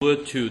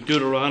To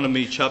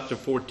Deuteronomy chapter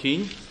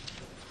 14.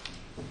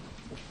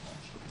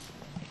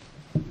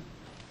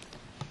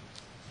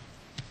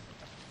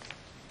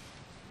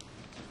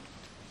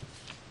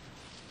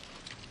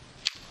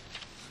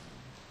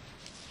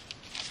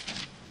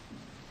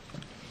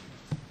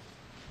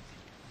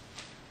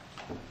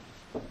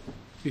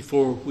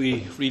 Before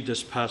we read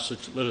this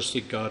passage, let us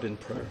seek God in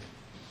prayer.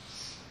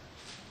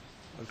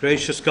 Our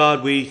gracious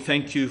God, we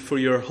thank you for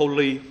your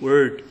holy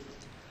word.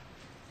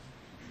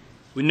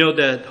 We know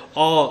that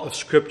all of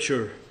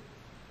Scripture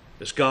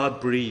is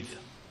God-breathed.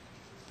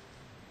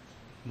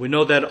 We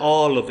know that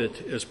all of it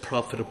is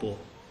profitable.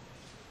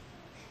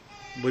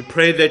 We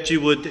pray that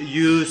you would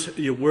use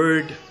your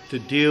word to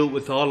deal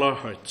with all our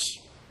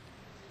hearts.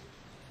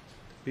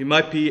 We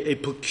might be a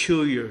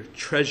peculiar,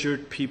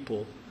 treasured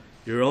people,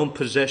 your own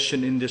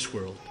possession in this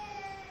world.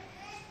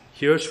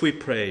 Hear us, we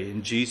pray,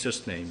 in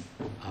Jesus' name.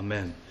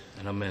 Amen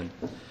and amen.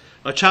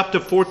 Chapter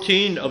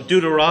 14 of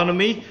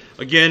Deuteronomy.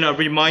 Again, I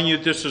remind you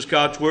this is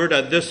God's word.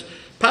 This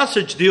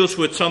passage deals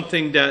with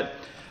something that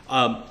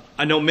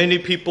I know many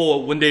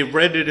people, when they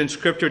read it in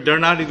Scripture, they're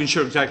not even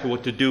sure exactly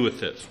what to do with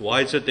this. Why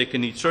is it they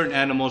can eat certain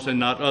animals and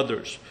not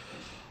others?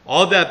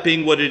 All that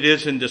being what it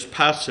is in this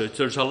passage,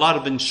 there's a lot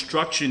of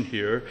instruction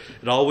here.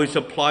 It always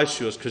applies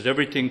to us because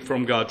everything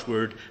from God's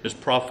word is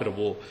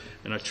profitable.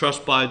 And I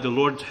trust by the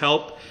Lord's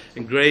help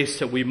and grace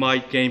that we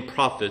might gain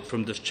profit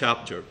from this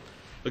chapter.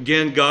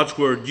 Again, God's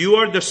word. You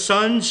are the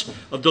sons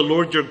of the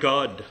Lord your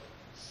God.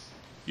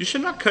 You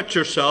should not cut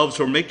yourselves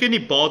or make any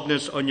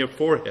baldness on your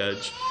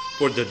foreheads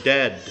for the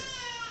dead.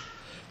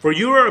 For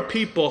you are a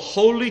people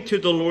holy to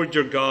the Lord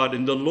your God,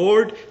 and the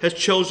Lord has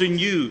chosen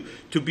you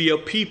to be a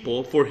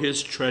people for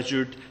his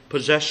treasured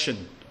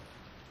possession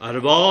out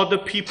of all the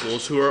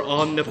peoples who are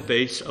on the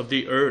face of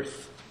the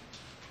earth.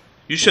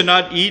 You shall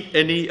not eat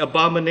any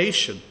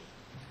abomination.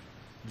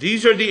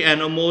 These are the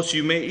animals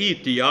you may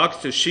eat: the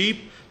ox, the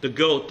sheep, the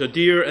goat, the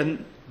deer,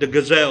 and the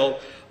gazelle,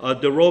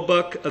 the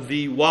roebuck,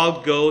 the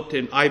wild goat,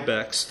 and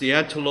ibex, the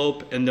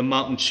antelope, and the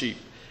mountain sheep.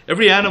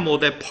 Every animal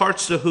that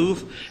parts the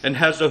hoof and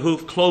has the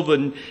hoof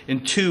cloven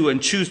in two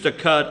and chews the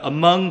cud,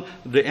 among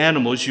the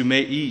animals you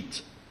may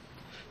eat.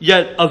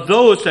 Yet of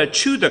those that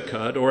chew the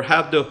cud or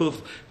have the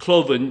hoof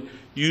cloven,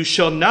 you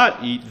shall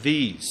not eat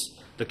these: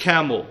 the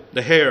camel,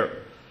 the hare,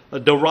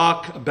 the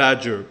rock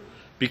badger,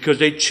 because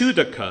they chew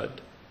the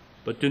cud,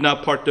 but do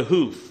not part the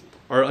hoof,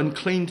 are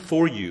unclean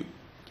for you.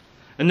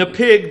 And the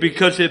pig,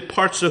 because it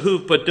parts the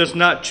hoof but does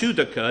not chew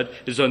the cud,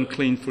 is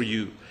unclean for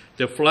you.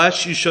 Their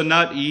flesh you shall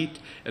not eat,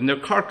 and their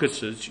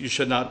carcasses you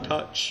shall not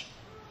touch.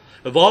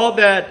 Of all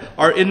that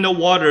are in the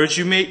waters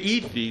you may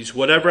eat these.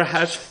 Whatever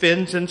has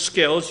fins and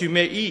scales you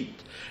may eat,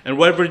 and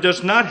whatever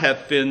does not have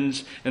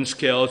fins and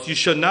scales you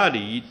shall not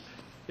eat.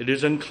 It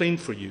is unclean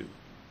for you.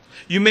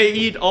 You may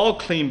eat all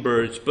clean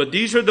birds, but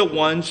these are the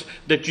ones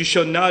that you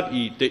shall not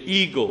eat: the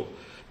eagle,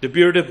 the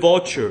bearded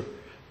vulture,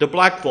 the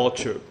black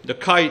vulture, the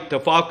kite, the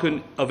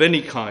falcon of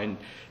any kind,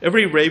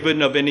 every raven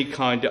of any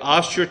kind, the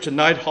ostrich, the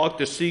nighthawk,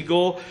 the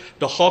seagull,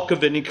 the hawk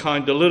of any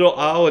kind, the little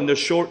owl and the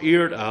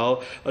short-eared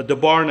owl, the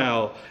barn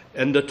owl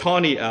and the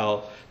tawny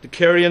owl, the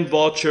carrion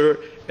vulture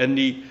and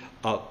the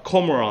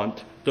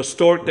cormorant, the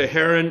stork, the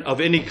heron of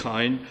any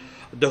kind,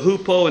 the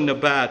hoopoe and the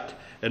bat,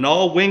 and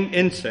all winged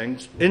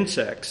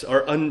insects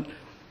are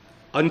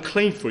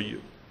unclean for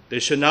you. They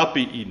shall not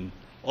be eaten.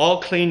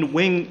 All clean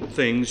winged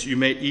things you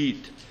may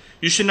eat.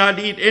 You should not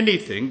eat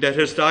anything that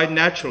has died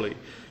naturally.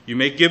 You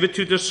may give it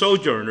to the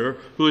sojourner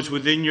who is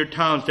within your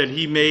towns, that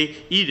he may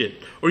eat it,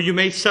 or you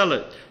may sell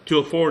it to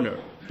a foreigner.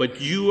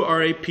 But you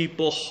are a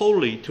people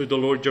holy to the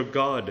Lord your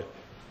God.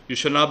 You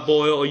shall not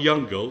boil a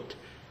young goat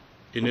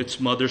in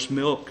its mother's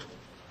milk.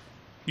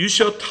 You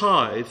shall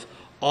tithe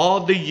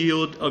all the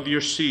yield of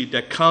your seed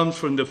that comes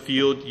from the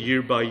field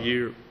year by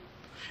year.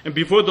 And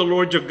before the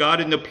Lord your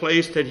God, in the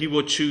place that he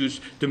will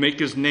choose to make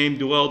his name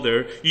dwell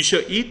there, you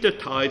shall eat the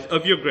tithe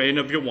of your grain,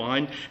 of your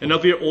wine, and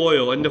of your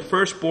oil, and the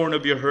firstborn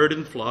of your herd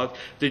and flock,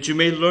 that you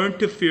may learn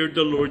to fear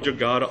the Lord your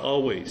God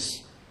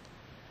always.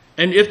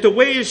 And if the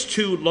way is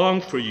too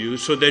long for you,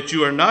 so that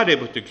you are not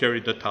able to carry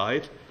the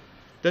tithe,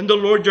 then the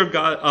Lord your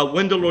God,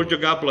 when the Lord your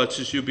God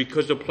blesses you,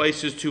 because the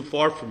place is too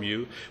far from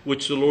you,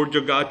 which the Lord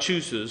your God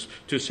chooses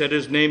to set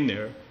his name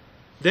there,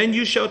 then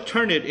you shall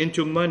turn it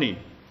into money,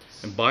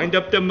 and bind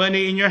up the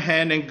money in your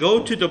hand, and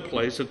go to the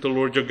place that the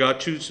Lord your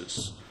God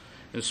chooses,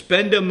 and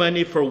spend the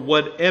money for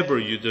whatever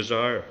you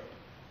desire: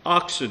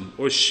 oxen,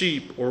 or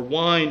sheep, or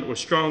wine, or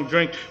strong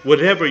drink,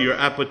 whatever your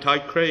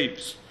appetite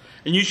craves.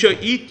 And you shall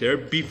eat there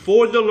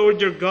before the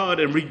Lord your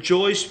God, and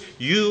rejoice,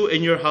 you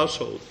and your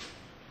household.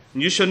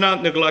 And you shall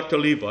not neglect a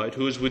Levite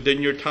who is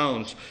within your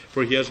towns,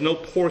 for he has no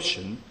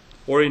portion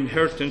or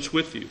inheritance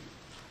with you.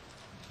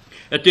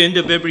 At the end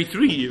of every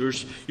 3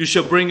 years, you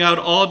shall bring out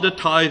all the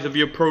tithe of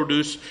your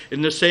produce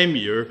in the same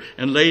year,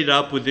 and lay it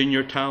up within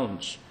your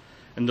towns.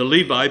 And the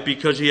Levite,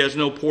 because he has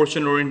no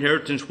portion or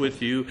inheritance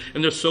with you,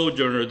 and the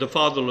sojourner, the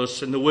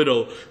fatherless, and the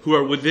widow, who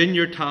are within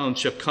your towns,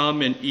 shall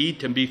come and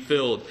eat and be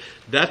filled,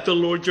 that the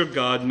Lord your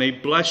God may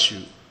bless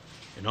you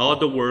in all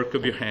the work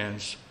of your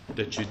hands,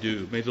 that you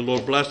do. May the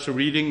Lord bless the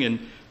reading and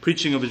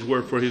preaching of his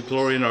word for his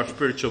glory and our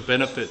spiritual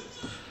benefit.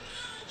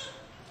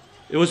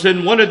 It was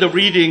in one of the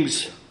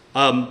readings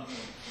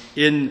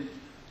in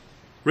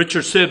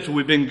Richard Sibbes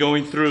we've been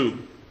going through.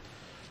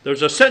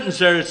 There's a sentence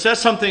there that says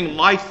something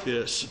like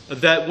this,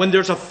 that when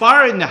there's a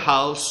fire in the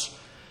house,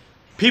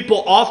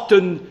 people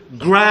often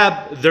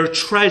grab their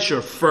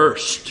treasure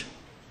first.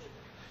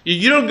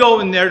 You don't go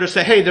in there to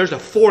say, hey, there's a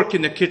fork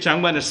in the kitchen,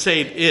 I'm going to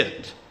save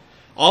it.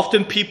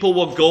 Often people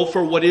will go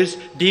for what is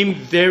deemed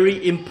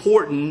very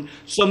important,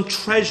 some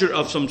treasure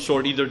of some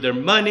sort, either their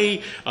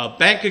money, a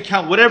bank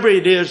account, whatever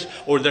it is,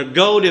 or their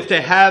goat if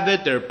they have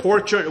it, their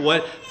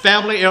portrait,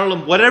 family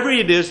heirloom, whatever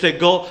it is,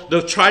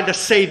 they'll try to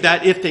save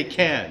that if they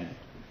can,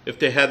 if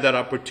they have that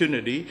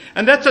opportunity.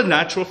 And that's a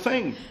natural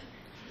thing.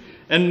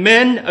 And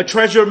men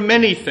treasure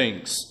many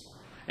things.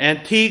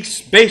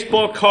 Antiques,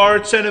 baseball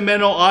cards,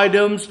 sentimental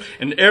items,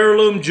 and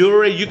heirloom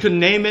jewelry, you can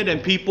name it,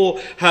 and people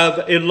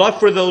have a love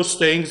for those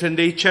things and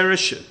they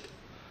cherish it.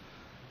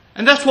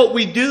 And that's what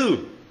we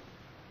do.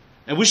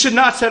 And we should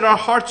not set our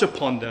hearts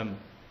upon them.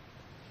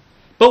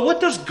 But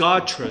what does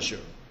God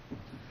treasure?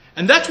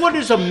 And that's what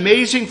is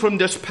amazing from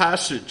this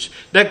passage,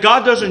 that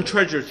God doesn't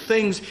treasure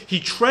things. He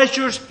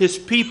treasures his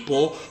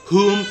people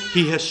whom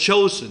he has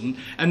chosen.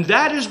 And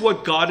that is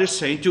what God is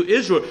saying to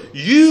Israel.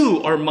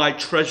 You are my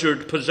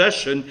treasured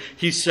possession,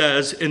 he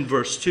says in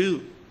verse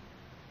 2.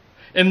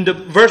 In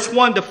verse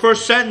 1, the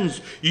first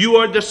sentence, you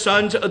are the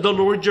sons of the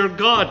Lord your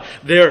God.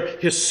 They're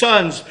his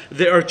sons.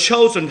 They are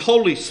chosen,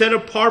 holy, set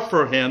apart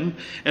for him,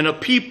 and a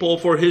people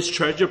for his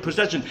treasured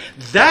possession.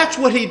 That's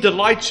what he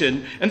delights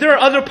in. And there are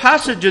other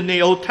passages in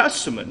the Old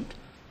Testament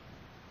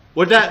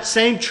where that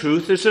same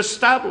truth is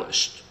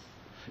established.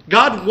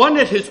 God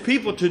wanted his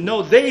people to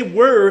know they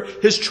were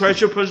his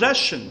treasured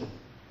possession.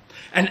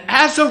 And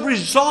as a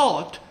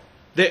result,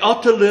 they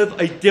ought to live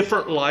a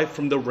different life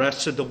from the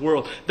rest of the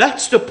world.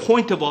 That's the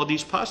point of all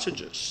these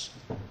passages.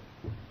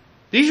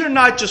 These are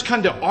not just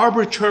kind of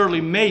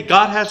arbitrarily made.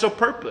 God has a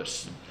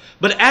purpose.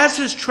 But as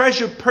his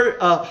treasured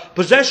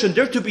possession,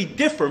 they're to be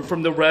different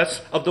from the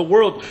rest of the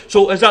world.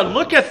 So as I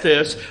look at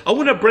this, I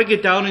want to break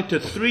it down into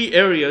 3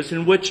 areas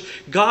in which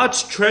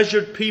God's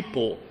treasured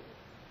people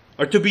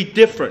are to be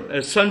different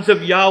as sons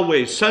of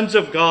Yahweh, sons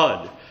of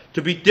God,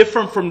 to be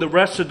different from the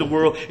rest of the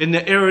world in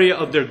the area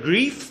of their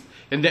grief,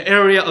 in the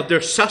area of their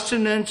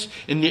sustenance,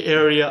 in the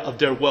area of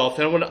their wealth.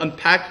 And I want to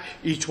unpack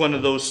each one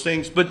of those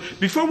things. But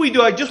before we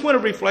do, I just want to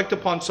reflect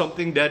upon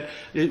something that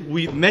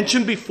we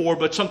mentioned before,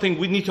 but something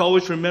we need to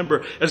always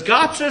remember. As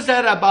God says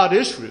that about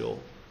Israel,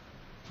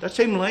 that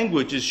same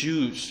language is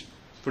used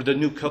for the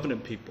new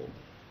covenant people.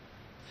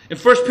 In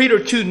 1 Peter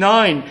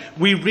 2:9,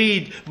 we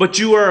read, but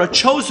you are a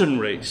chosen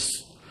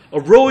race, a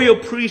royal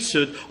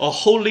priesthood, a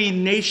holy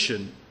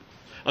nation,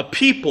 a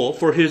people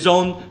for his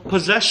own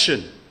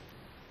possession,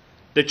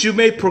 that you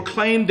may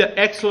proclaim the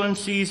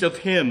excellencies of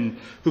him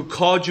who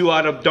called you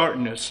out of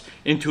darkness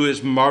into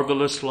his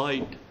marvelous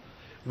light.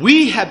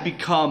 We have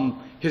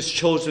become his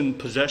chosen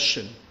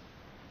possession,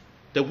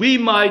 that we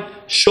might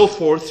show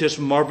forth his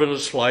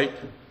marvelous light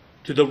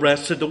to the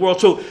rest of the world.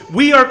 So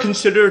we are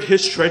considered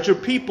his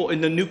treasured people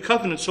in the new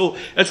covenant. So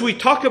as we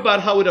talk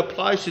about how it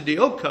applies to the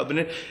old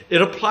covenant,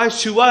 it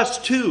applies to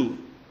us too,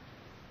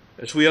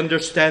 as we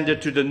understand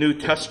it to the New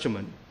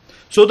Testament.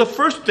 So the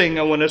first thing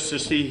I want us to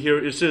see here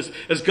is this.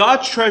 As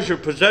God's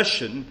treasured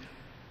possession,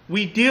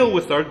 we deal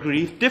with our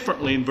grief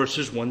differently in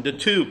verses 1 to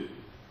 2.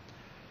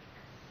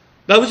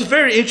 That was a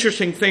very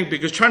interesting thing,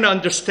 because trying to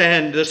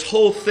understand this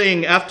whole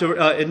thing after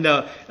in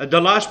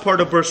the last part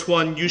of verse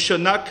 1, you shall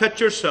not cut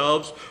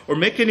yourselves or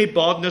make any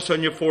baldness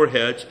on your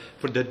foreheads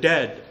for the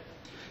dead.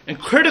 And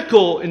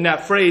critical in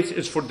that phrase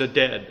is for the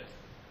dead.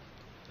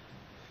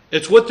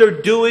 It's what they're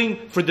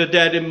doing for the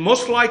dead, and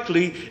most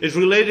likely is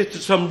related to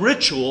some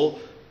ritual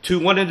to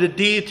one of the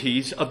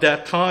deities of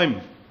that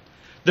time.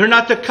 They're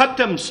not to cut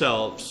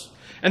themselves.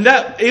 And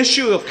that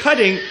issue of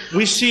cutting,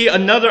 we see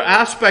another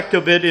aspect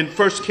of it in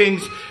 1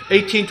 Kings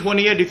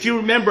 18:28. If you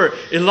remember,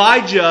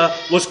 Elijah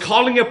was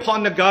calling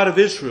upon the God of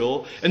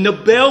Israel, and the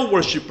Baal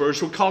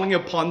worshippers were calling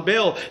upon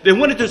Baal. They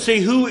wanted to see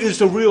who is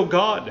the real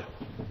God.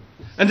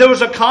 And there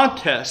was a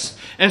contest.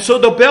 And so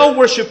the Baal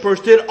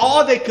worshippers did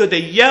all they could. They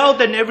yelled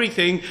and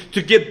everything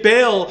to get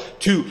Baal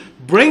to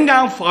bring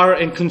down fire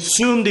and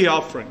consume the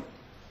offering.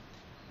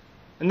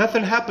 And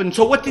nothing happened.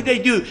 So what did they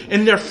do?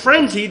 In their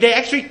frenzy, they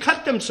actually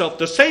cut themselves.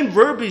 The same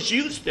verb is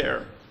used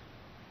there.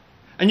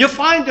 And you'll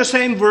find the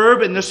same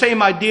verb and the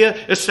same idea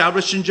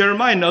established in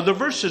Jeremiah and other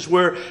verses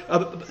where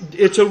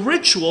it's a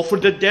ritual for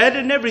the dead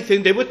and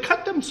everything. They would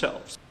cut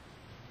themselves.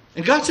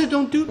 And God said,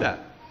 don't do that.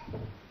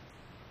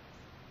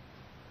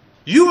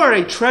 You are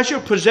a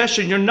treasured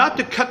possession. You're not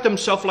to cut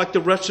themselves like the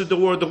rest of the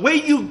world. The way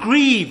you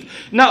grieve.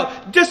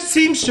 Now, this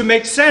seems to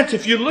make sense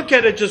if you look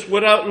at it just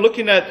without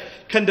looking at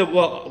kind of,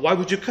 well, why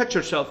would you cut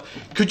yourself?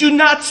 Could you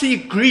not see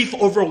grief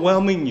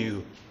overwhelming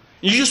you?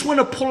 You just want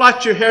to pull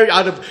out your hair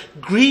out of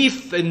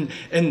grief and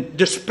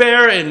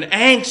despair and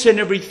angst and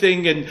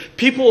everything. And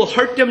people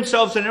hurt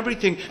themselves and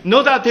everything.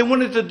 No doubt they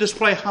wanted to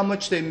display how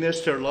much they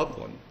missed their loved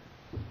one.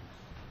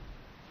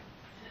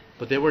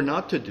 But they were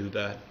not to do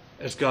that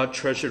as God's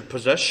treasured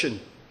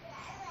possession.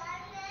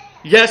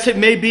 Yes, it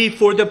may be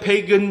for the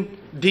pagan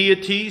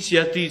deities,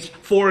 yet these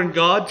foreign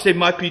gods, they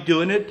might be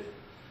doing it.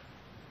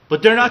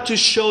 But they're not to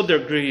show their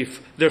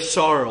grief, their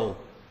sorrow,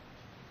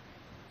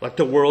 like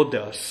the world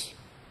does.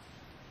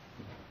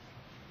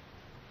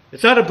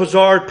 It's not a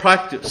bizarre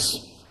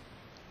practice.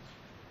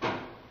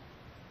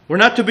 We're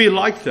not to be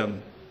like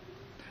them.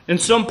 In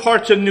some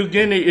parts of New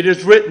Guinea, it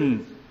is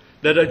written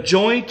that a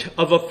joint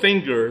of a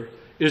finger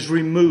is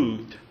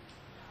removed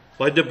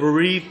by the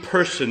bereaved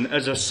person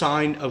as a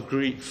sign of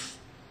grief.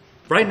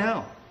 Right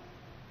now.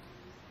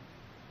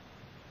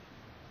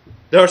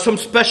 There are some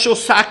special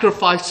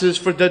sacrifices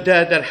for the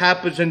dead that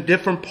happens in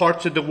different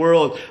parts of the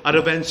world out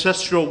of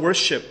ancestral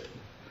worship.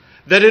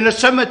 That in a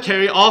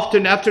cemetery,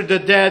 often after the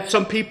dead,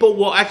 some people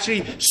will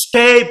actually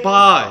stay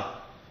by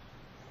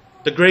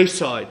the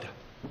graveside,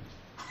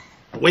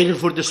 waiting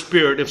for the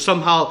spirit, if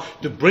somehow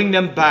to bring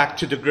them back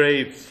to the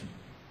grave.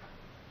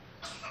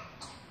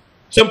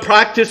 Some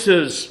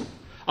practices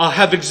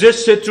have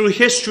existed through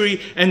history,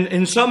 and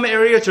in some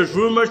areas there's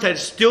rumors that it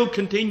still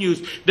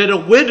continues, that a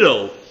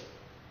widow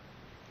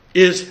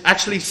is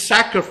actually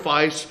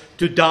sacrificed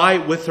to die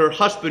with her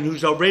husband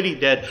who's already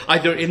dead,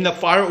 either in the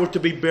fire or to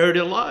be buried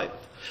alive.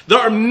 There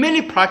are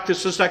many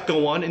practices that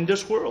go on in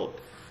this world.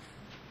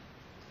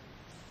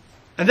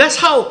 And that's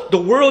how the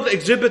world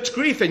exhibits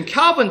grief. And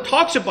Calvin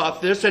talks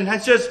about this and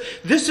says,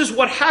 this is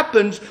what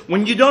happens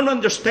when you don't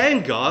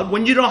understand God,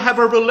 when you don't have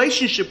a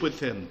relationship with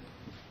Him.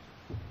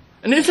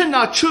 And isn't it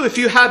not true? If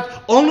you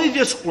have only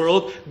this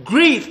world,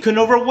 grief can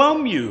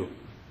overwhelm you.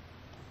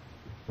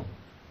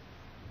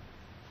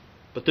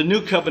 But the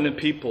new covenant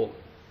people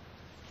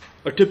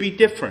are to be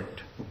different.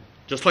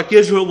 Just like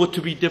Israel was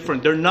to be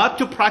different. They're not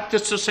to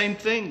practice the same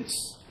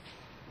things.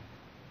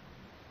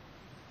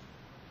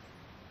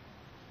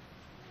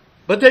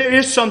 But there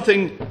is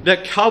something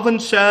that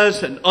Calvin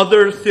says and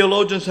other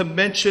theologians have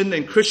mentioned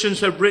and Christians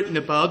have written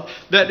about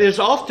that is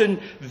often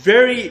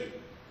very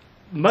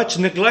much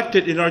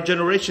neglected in our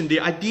generation.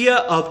 The idea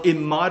of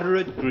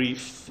immoderate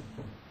grief.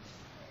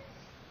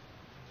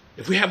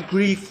 If we have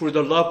grief for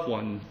the loved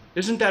one,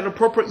 isn't that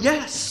appropriate?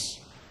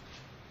 Yes.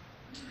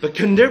 But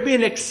can there be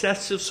an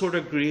excessive sort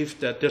of grief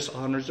that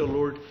dishonors the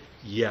Lord?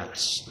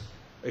 Yes.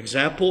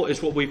 Example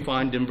is what we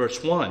find in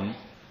verse 1.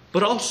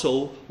 But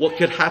also what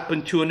could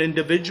happen to an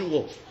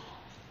individual.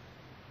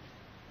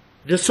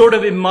 This sort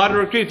of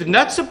immoderate grief. And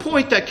that's the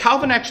point that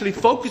Calvin actually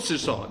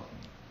focuses on.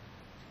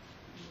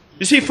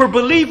 You see, for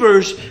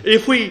believers,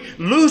 if we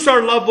lose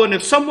our loved one,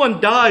 if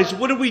someone dies,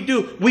 what do?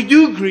 We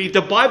do grieve.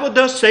 The Bible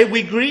does say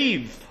we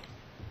grieve.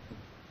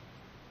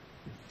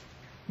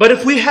 But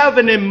if we have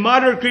an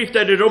immoderate grief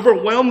that it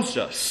overwhelms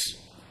us,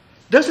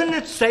 doesn't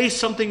it say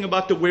something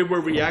about the way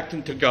we're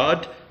reacting to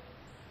God?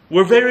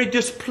 We're very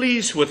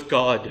displeased with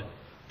God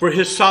for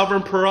His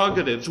sovereign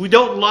prerogatives. We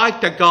don't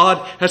like that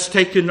God has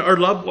taken our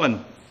loved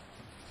one.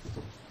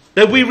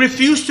 That we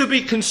refuse to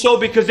be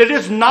consoled because it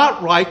is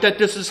not right that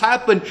this has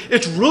happened.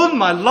 It's ruined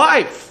my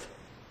life.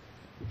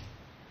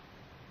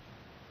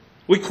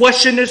 We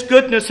question His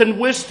goodness and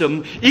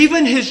wisdom,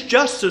 even His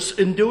justice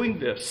in doing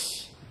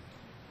this.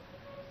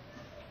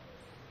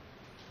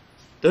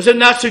 Does it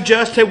not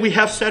suggest that we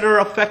have set our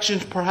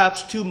affections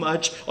perhaps too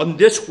much on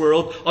this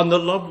world, on the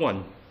loved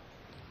one?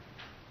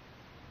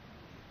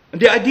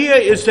 And the idea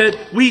is that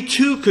we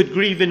too could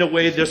grieve in a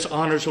way that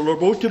dishonors the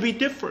Lord, but we're to be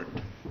different.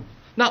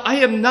 Now, I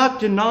am not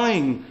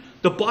denying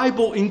the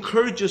Bible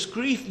encourages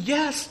grief.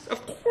 Yes,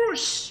 of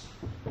course.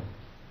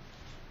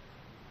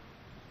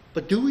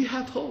 But do we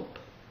have hope?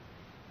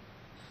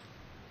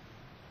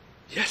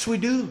 Yes, we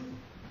do.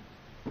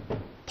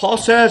 Paul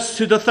says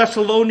to the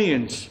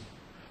Thessalonians,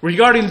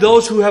 regarding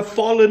those who have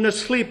fallen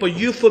asleep, a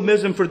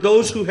euphemism for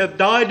those who have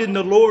died in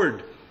the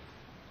Lord,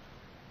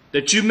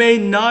 that you may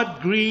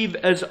not grieve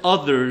as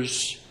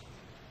others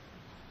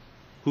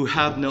who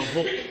have no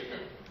hope.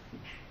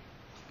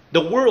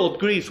 The world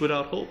grieves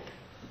without hope.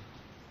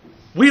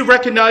 We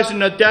recognize in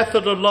the death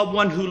of the loved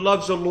one who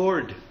loves the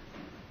Lord,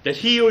 that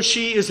he or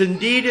she is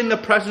indeed in the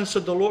presence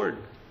of the Lord.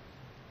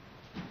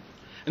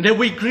 And then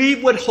we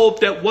grieve with hope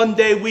that one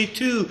day we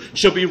too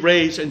shall be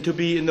raised and to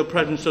be in the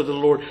presence of the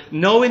Lord,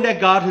 knowing that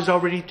God has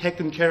already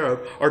taken care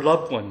of our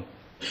loved one.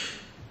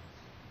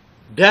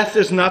 Death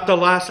is not the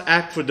last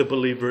act for the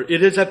believer.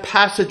 It is a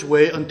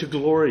passageway unto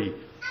glory.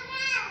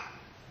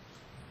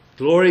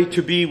 Glory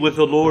to be with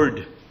the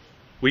Lord.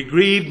 We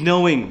grieve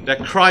knowing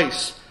that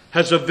Christ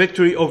has a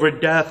victory over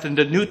death. And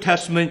the New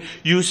Testament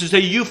uses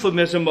a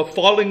euphemism of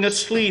falling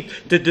asleep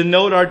to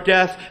denote our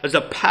death as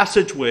a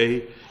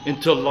passageway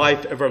into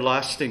life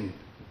everlasting.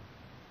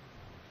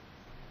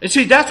 And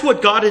see, that's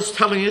what God is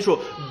telling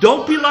Israel.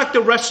 Don't be like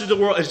the rest of the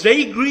world. As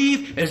they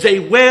grieve, as they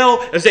wail,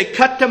 as they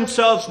cut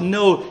themselves,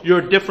 no,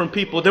 you're different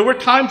people. There were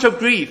times of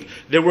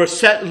grief. There were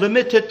set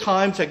limited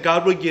times that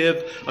God would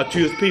give to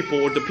His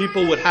people, or the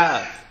people would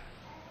have.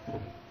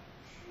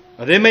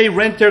 They may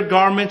rent their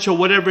garments or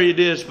whatever it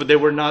is, but they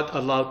were not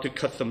allowed to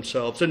cut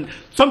themselves. And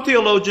some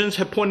theologians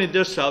have pointed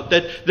this out,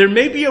 that there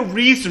may be a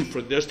reason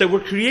for this, that we're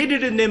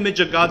created in the image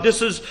of God.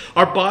 This is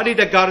our body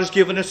that God has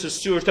given us as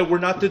stewards, that we're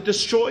not to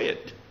destroy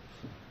it.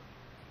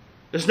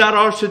 It's not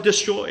ours to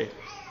destroy.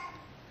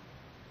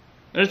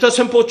 And it's a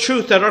simple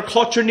truth that our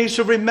culture needs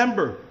to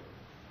remember.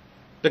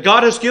 That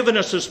God has given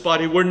us this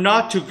body. We're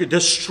not to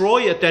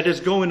destroy it. That is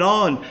going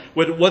on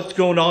with what's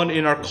going on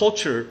in our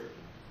culture.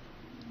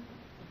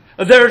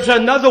 There's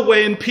another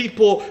way in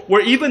people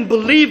where even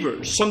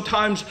believers,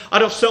 sometimes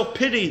out of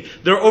self-pity,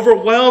 they're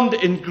overwhelmed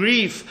in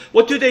grief.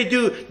 What do? They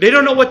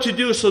don't know what to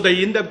do, so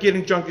they end up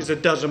getting drunk. Because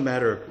it doesn't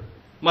matter.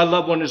 My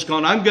loved one is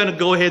gone. I'm going to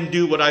go ahead and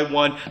do what I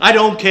want. I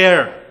don't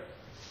care.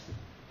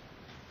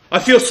 I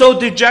feel so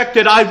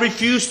dejected, I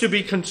refuse to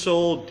be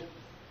consoled.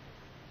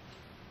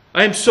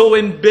 I am so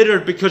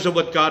embittered because of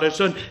what God has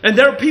done. And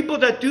there are people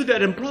that do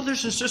that. And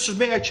brothers and sisters,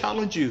 may I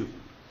challenge you.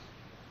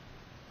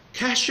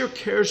 Cast your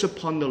cares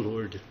upon the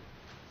Lord.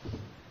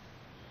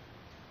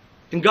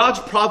 In God's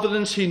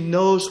providence, He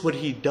knows what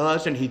He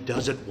does, and He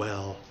does it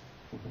well.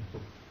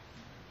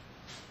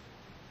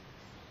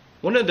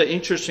 One of the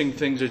interesting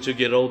things as you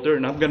get older,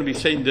 and I'm going to be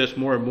saying this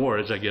more and more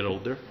as I get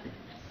older,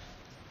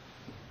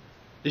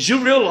 is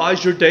you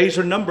realize your days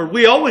are numbered.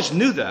 We always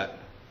knew that.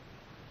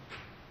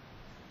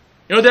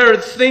 You know, there are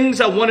things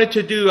I wanted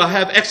to do. I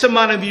have X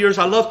amount of years.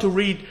 I love to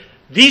read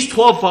these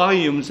 12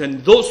 volumes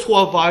and those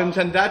 12 volumes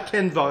and that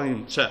 10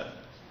 volume set.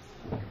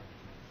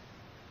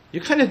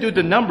 You kind of do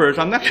the numbers.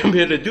 I'm not going to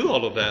be able to do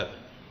all of that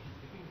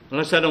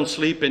unless I don't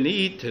sleep and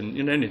eat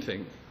and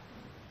anything.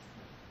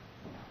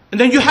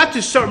 And then you have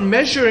to start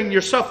measuring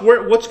yourself,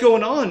 what's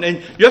going on.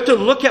 And you have to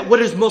look at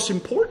what is most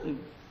important.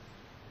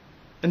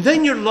 And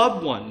then your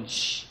loved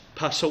ones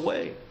pass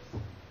away.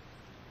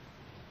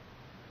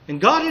 And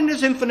God in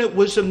His infinite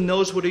wisdom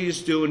knows what He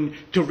is doing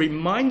to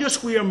remind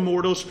us we are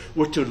mortals.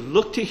 We're to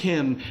look to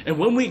Him. And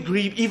when we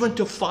grieve, even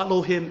to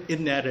follow Him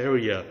in that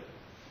area.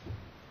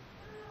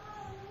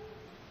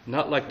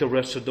 Not like the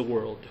rest of the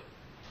world.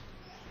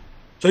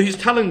 So He's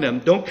telling them,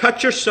 don't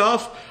cut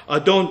yourself.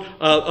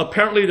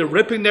 Apparently they're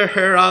ripping their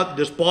hair out,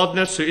 this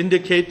baldness to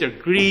indicate their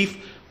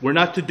grief. We're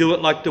not to do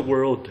it like the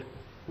world.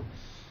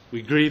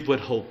 We grieve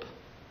with hope.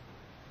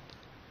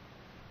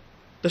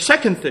 The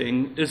second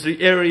thing is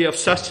the area of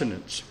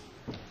sustenance.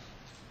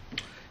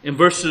 In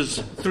verses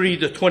 3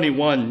 to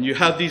 21, you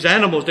have these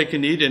animals they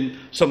can eat and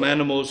some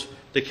animals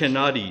they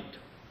cannot eat.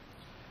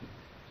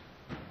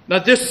 Now,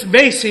 this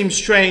may seem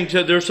strange.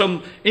 There's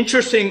some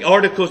interesting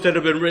articles that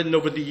have been written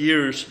over the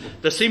years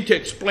that seem to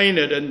explain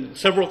it, and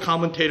several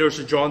commentators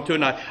are drawn to it.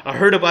 And I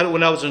heard about it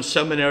when I was in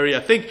seminary. I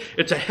think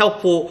it's a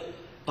helpful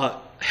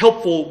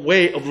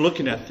way of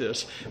looking at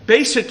this.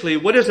 Basically,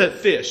 what is that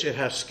fish? It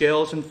has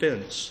scales and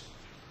fins.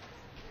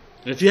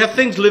 And if you have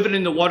things living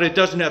in the water that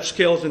doesn't have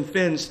scales and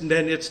fins,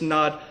 then it's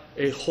not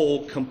a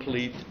whole,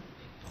 complete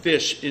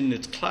fish in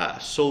its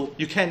class. So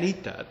you can't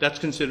eat that. That's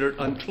considered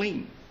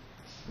unclean.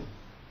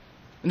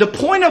 And the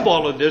point of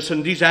all of this,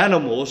 and these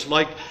animals,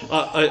 like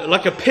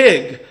a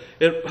pig,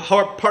 it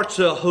parts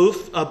the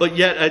hoof, but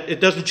yet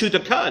it doesn't chew the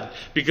cud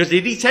because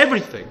it eats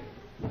everything.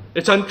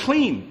 It's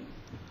unclean.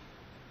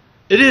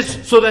 It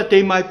is so that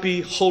they might be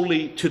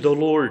holy to the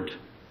Lord.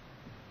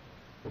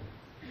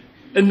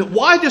 And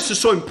why this is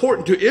so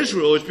important to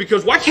Israel is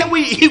because why can't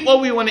we eat what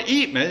we want to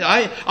eat, man?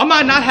 I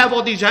might not have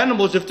all these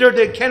animals. If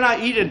they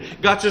cannot eat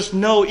it, God says,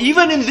 no,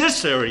 even in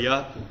this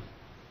area,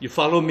 you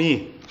follow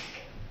me.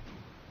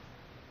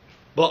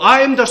 But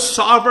I am the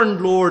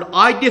sovereign Lord.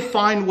 I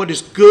define what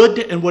is good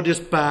and what is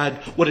bad,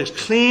 what is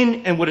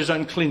clean and what is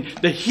unclean.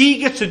 That He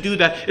gets to do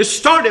that. It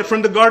started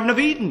from the Garden of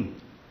Eden.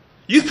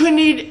 You can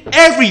eat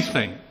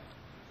everything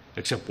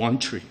except one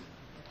tree.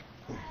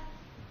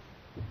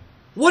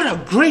 What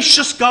a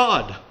gracious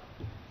God.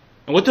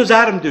 And what does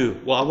Adam do?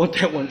 Well, I want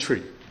that one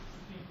tree.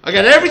 I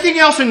got everything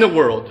else in the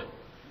world,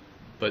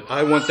 but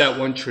I want that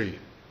one tree.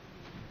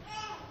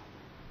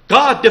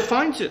 God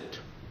defines it.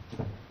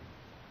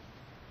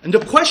 And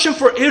the question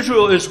for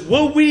Israel is,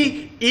 will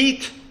we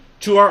eat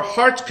to our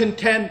heart's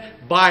content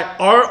by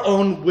our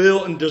own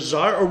will and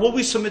desire, or will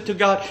we submit to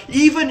God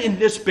even in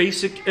this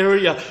basic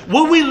area?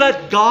 Will we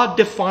let God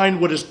define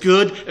what is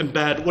good and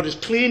bad, what is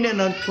clean and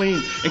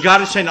unclean? And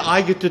God is saying,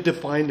 I get to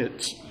define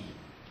it.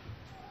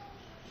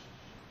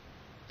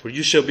 For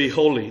you shall be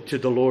holy to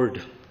the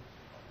Lord.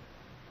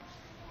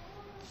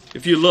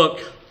 If you look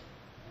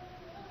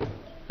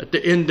at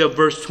the end of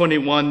verse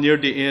 21, near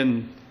the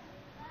end,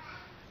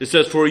 it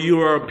says, for you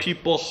are a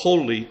people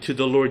holy to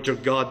the Lord your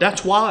God.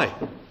 That's why.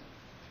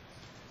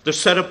 They're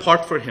set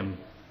apart for Him.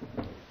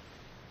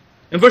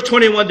 In verse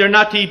 21, they're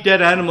not to eat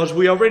dead animals.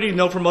 We already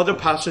know from other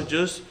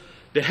passages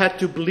they had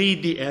to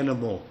bleed the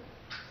animal.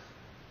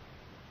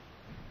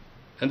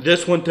 And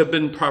this wouldn't have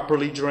been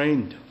properly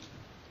drained.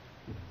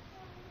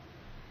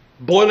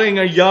 Boiling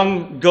a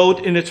young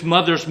goat in its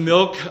mother's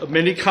milk,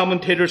 many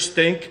commentators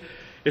think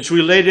it's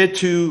related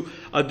to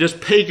this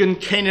pagan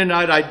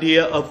Canaanite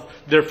idea of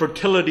their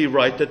fertility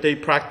rite that they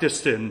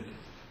practiced in.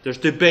 There's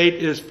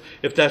debate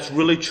if that's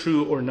really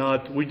true or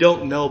not. We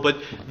don't know, but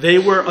they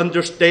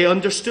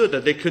understood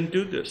that they couldn't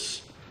do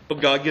this.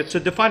 But God gets to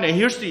define it. And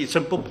here's the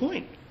simple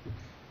point.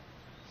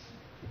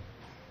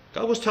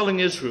 God was telling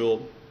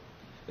Israel,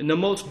 in the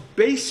most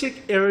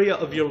basic area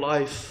of your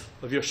life,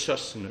 of your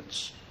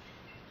sustenance,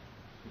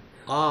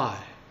 I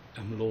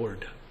am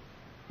Lord.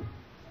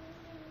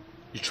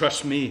 You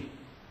trust me.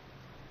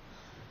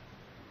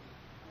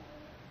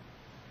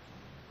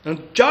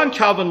 And John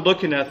Calvin,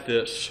 looking at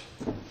this,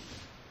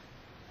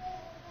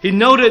 he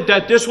noted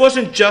that this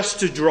wasn't just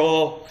to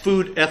draw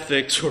food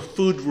ethics or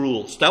food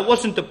rules. That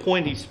wasn't the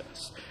point, he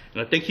says.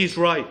 And I think he's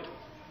right.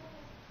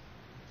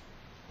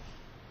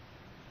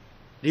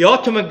 The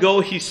ultimate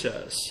goal, he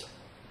says,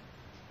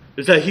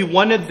 is that he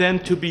wanted them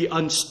to be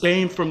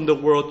unstained from the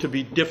world, to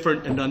be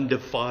different and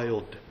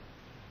undefiled.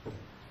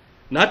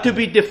 Not to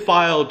be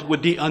defiled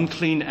with the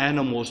unclean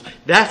animals.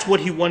 That's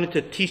what he wanted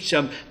to teach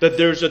them, that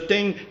there's a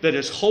thing that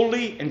is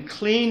holy and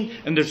clean,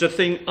 and there's a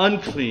thing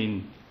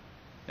unclean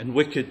and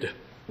wicked.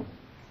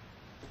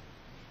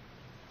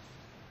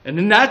 And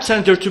in that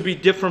sense, they're to be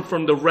different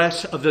from the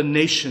rest of the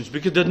nations,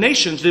 because the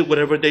nations did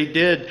whatever they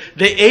did.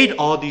 They ate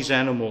all these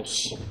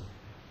animals.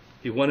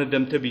 He wanted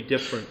them to be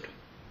different.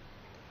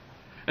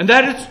 And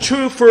that is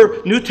true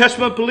for New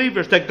Testament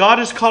believers, that God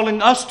is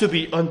calling us to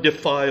be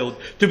undefiled,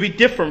 to be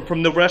different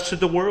from the rest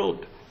of the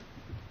world.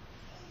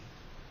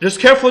 This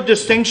careful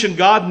distinction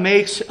God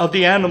makes of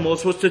the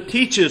animals was to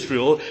teach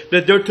Israel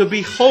that they're to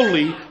be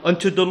holy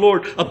unto the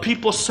Lord, a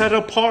people set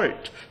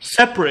apart,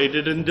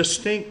 separated and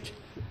distinct.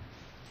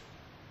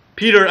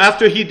 Peter,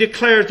 after he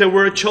declares that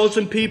we're a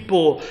chosen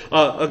people,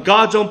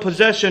 God's own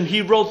possession,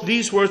 he wrote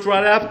these words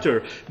right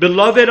after.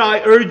 Beloved,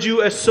 I urge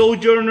you as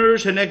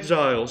sojourners and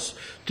exiles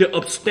to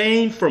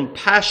abstain from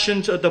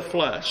passions of the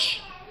flesh,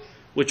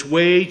 which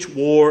wage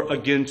war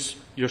against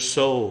your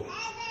soul.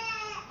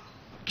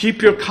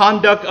 Keep your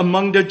conduct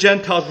among the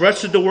Gentiles,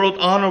 rest of the world,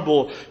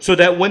 honorable, so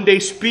that when they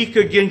speak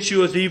against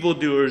you as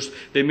evildoers,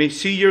 they may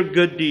see your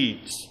good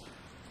deeds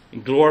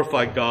and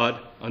glorify God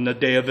on the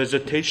day of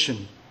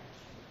visitation.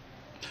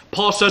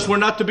 Paul says we're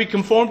not to be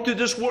conformed to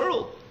this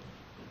world.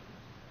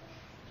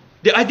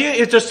 The idea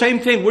is the same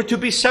thing. We're to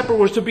be separate.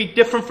 We're to be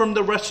different from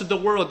the rest of the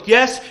world.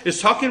 Yes, it's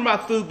talking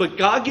about food, but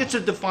God gets to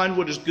define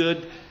what is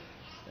good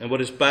and what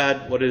is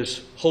bad, what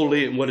is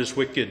holy and what is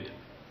wicked. And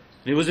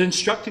he was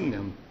instructing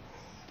them.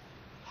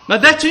 Now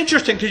that's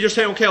interesting because you're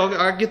saying, okay,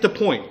 I get the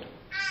point.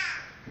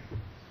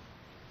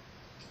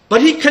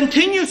 But he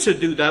continues to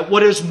do that.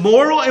 What is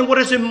moral and what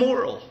is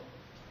immoral.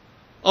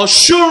 Oh,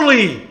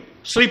 surely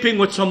sleeping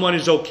with someone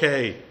is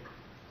okay.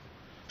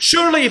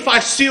 Surely if I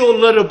steal a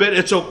little bit,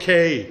 it's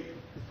okay.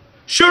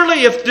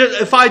 Surely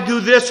if I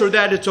do this or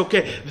that, it's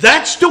okay.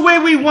 That's the way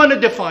we want to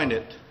define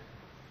it.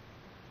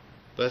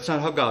 But that's not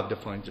how God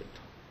defines it.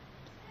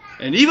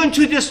 And even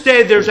to this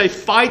day, there's a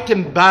fight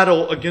and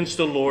battle against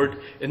the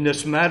Lord in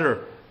this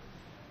matter.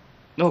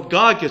 No,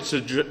 God gets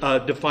to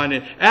define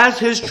it as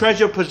his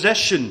treasure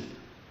possession.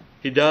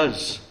 He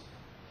does.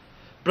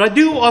 But I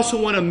do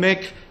also want to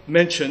make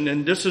mention,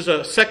 and this is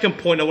a second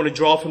point I want to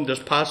draw from this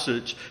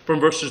passage, from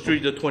verses 3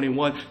 to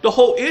 21, the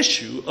whole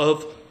issue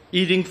of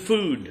eating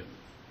food.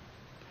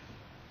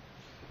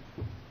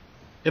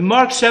 In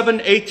Mark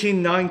 7,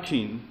 18,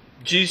 19,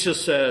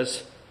 Jesus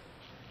says,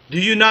 do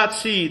you not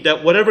see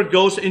that whatever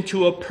goes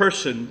into a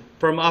person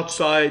from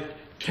outside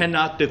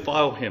cannot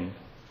defile him,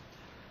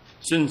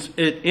 since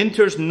it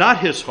enters not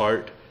his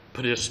heart,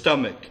 but his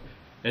stomach,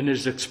 and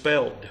is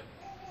expelled?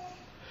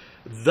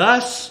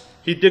 Thus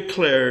he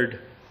declared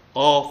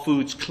all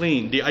foods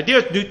clean. The idea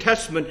of the New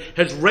Testament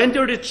has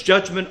rendered its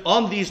judgment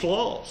on these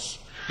laws,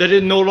 that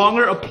it no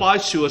longer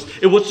applies to us.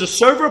 It was to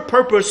serve a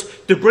purpose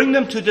to bring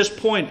them to this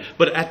point,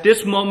 but at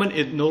this moment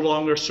it no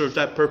longer serves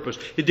that purpose.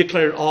 He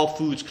declared all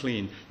foods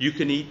clean. You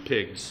can eat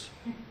pigs.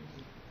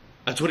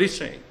 That's what he's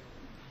saying.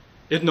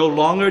 It no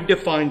longer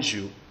defines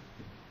you.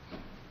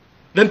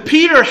 Then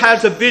Peter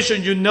has a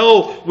vision. You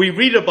know, we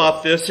read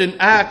about this in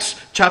Acts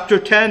chapter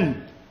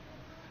 10.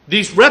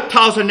 These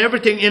reptiles and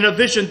everything in a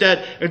vision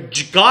that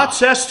God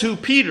says to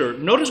Peter.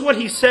 Notice what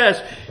he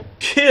says.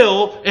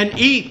 Kill and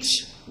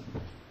eat.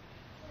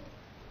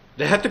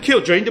 They have to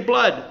kill, drain the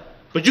blood.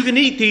 But you can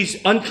eat these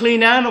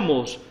unclean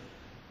animals.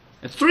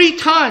 And 3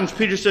 times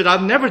Peter said,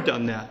 I've never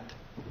done that.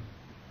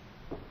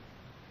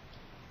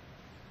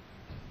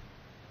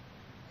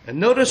 And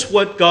notice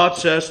what God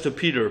says to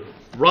Peter.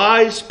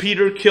 Rise,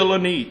 Peter, kill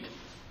and eat.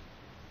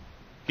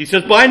 He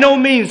says, by no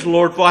means,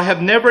 Lord, for I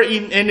have never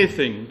eaten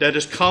anything that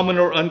is common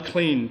or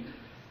unclean.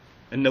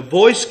 And the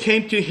voice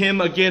came to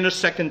him again a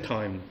second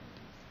time.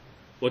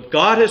 What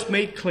God has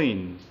made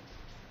clean,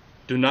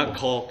 do not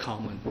call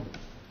common.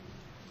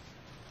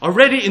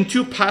 Already in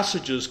 2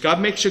 passages, God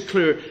makes it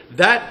clear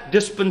that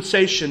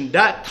dispensation,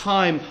 that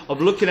time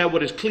of looking at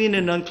what is clean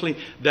and unclean,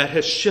 that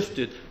has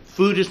shifted.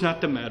 Food is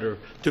not the matter.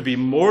 To be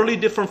morally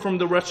different from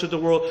the rest of the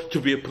world, to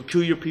be a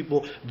peculiar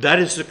people, that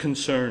is the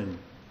concern.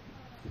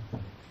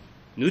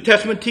 New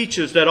Testament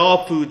teaches that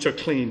all foods are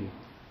clean.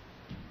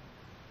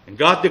 And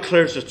God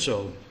declares it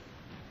so.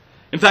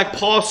 In fact,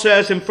 Paul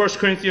says in 1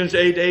 Corinthians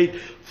 8:8,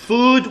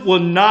 food will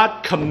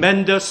not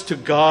commend us to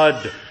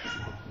God.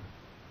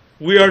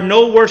 We are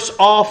no worse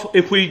off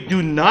if we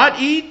do not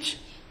eat,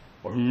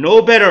 or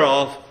no better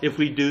off if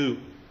we do.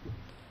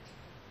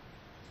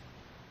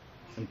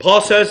 And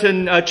Paul says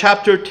in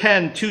chapter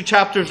 10, 2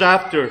 chapters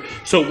after,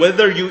 so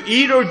whether you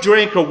eat or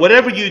drink or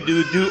whatever you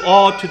do, do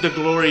all to the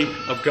glory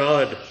of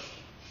God.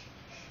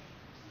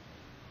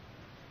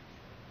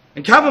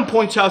 And Calvin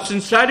points out,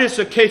 since that is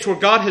the case where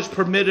God has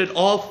permitted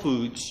all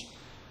foods,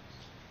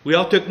 we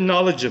ought to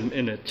acknowledge Him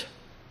in it.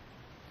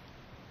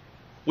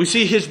 We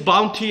see His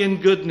bounty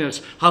and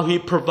goodness, how He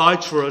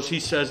provides for us. He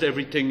says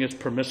everything is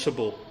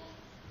permissible.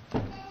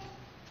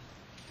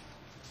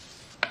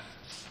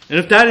 And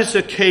if that is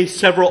the case,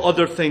 several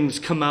other things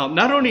come out.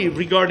 Not only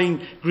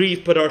regarding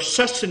grief, but our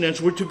sustenance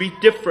were to be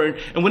different.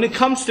 And when it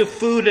comes to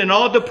food and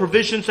all the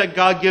provisions that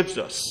God gives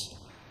us,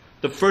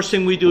 the first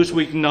thing we do is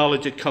we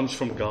acknowledge it comes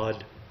from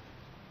God.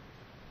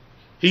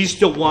 He's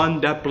the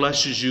one that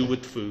blesses you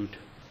with food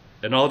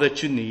and all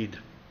that you need.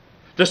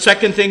 The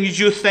second thing is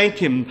you thank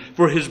Him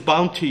for His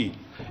bounty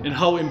and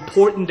how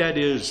important that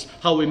is.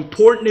 How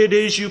important it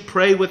is you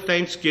pray with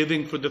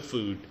thanksgiving for the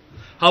food.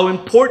 How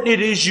important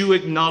it is you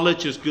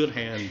acknowledge His good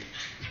hand.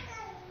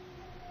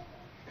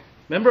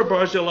 Remember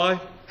Barzillai?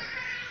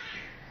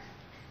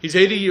 He's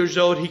 80 years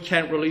old. He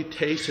can't really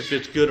taste if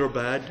it's good or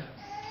bad.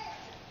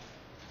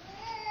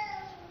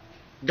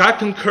 God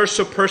can curse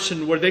a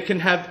person where they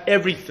can have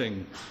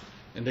everything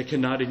and they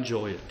cannot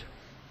enjoy it.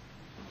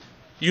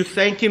 You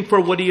thank Him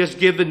for what He has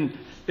given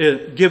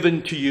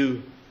to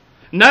you.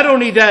 Not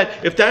only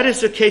that, if that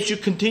is the case, you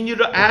continue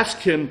to ask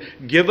Him,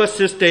 give us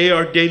this day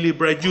our daily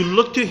bread. You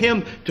look to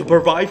Him to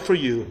provide for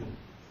you.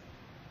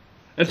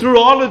 And through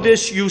all of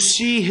this, you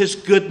see His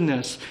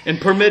goodness in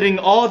permitting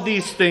all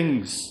these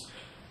things.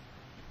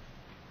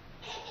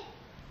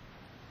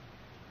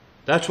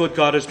 That's what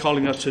God is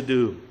calling us to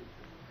do.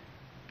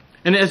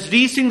 And as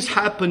these things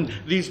happen,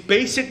 these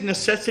basic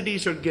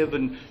necessities are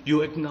given,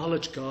 you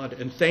acknowledge God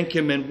and thank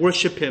Him and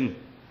worship Him.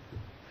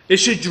 It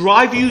should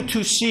drive you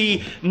to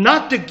see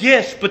not the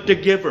gift, but the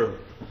giver.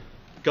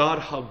 God,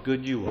 how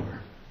good you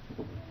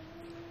are.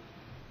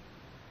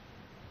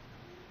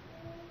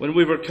 When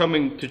we were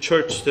coming to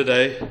church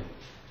today,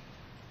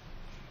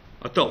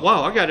 I thought,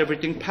 wow, I got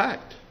everything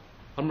packed.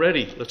 I'm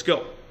ready. Let's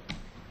go.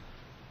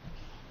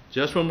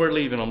 Just when we're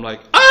leaving, I'm like,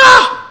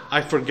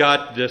 I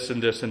forgot this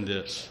and this and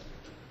this.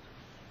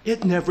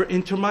 It never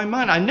entered my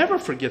mind. I never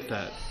forget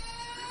that.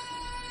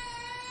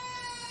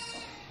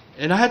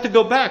 And I had to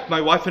go back.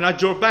 My wife and I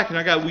drove back,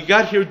 and we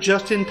got here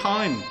just in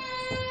time.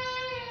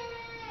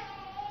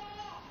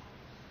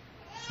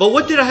 But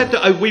what did I have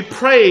to? We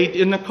prayed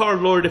in the car,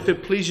 Lord, if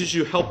it pleases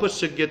you, help us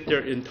to get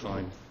there in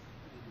time.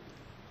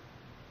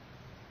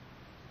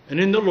 And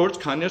in the Lord's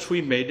kindness,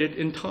 we made it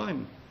in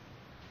time.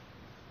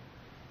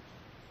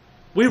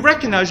 We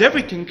recognize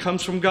everything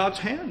comes from God's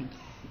hand.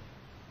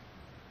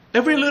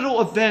 Every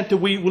little event that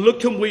we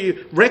look and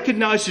we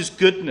recognize His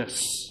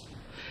goodness.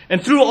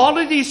 And through all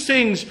of these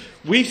things,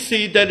 we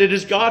see that it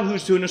is God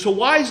who's doing it. So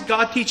why is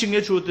God teaching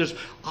Israel this?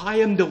 I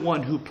am the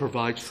one who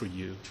provides for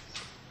you.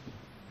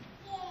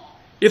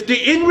 If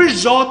the end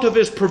result of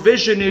His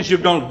provision is you're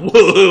going,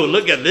 whoa,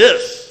 look at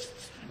this,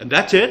 and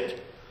that's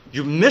it,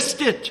 you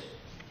missed it.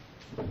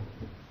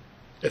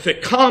 If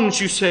it comes,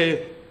 you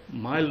say,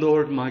 my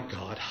Lord, my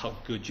God, how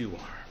good you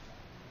are.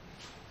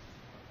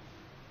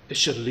 It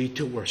should lead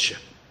to worship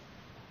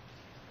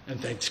and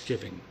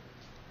thanksgiving.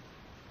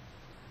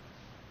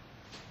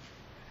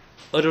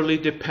 Utterly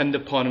depend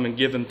upon Him and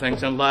give Him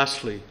thanks. And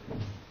lastly,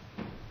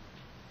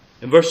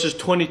 in verses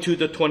 22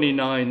 to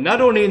 29,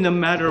 not only in the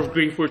matter of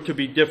grief we're to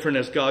be different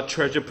as God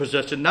treasured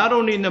possession, not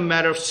only in the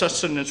matter of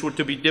sustenance we're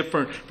to be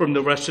different from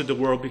the rest of the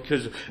world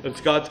because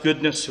of God's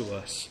goodness to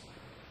us,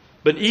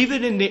 but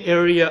even in the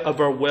area of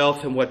our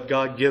wealth and what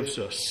God gives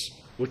us,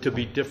 we're to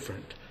be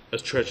different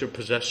as treasured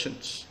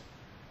possessions.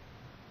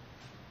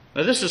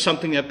 Now, this is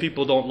something that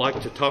people don't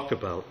like to talk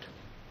about.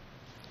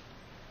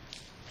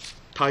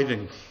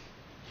 Tithing.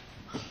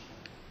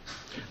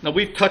 Now,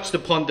 we've touched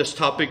upon this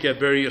topic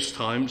at various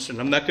times, and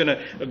I'm not going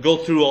to go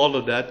through all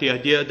of that. The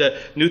idea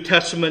that New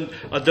Testament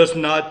does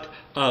not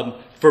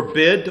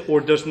forbid or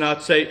does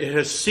not say it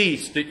has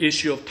ceased the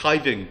issue of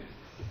tithing.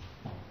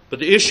 But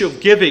the issue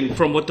of giving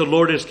from what the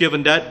Lord has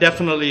given, that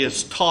definitely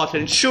is taught.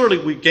 And surely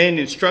we gain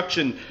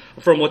instruction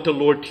from what the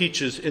Lord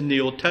teaches in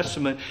the Old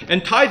Testament.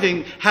 And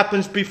tithing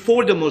happens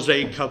before the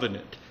Mosaic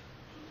covenant.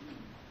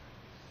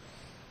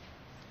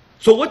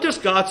 So what does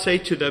God say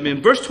to them?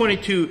 In verse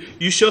 22,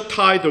 you shall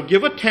tithe or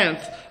give a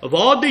tenth of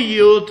all the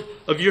yield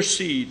of your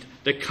seed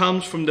that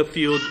comes from the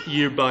field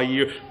year by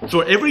year.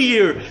 So every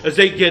year, as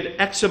they get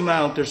X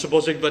amount, they're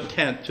supposed to give a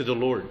tenth to the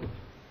Lord.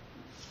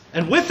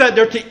 And with that,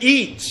 they're to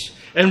eat.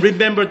 And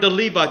remember, the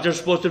Levites, they're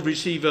supposed to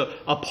receive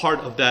a part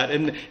of that.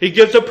 And He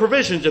gives the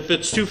provisions. If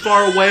it's too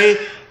far away,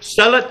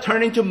 sell it,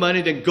 turn into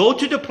money, then go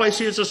to the place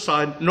He has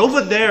assigned. And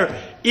over there,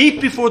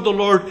 eat before the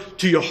Lord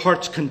to your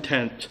heart's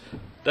content.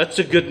 That's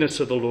the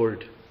goodness of the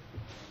Lord.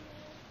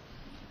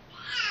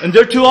 And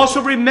they're to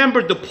also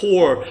remember the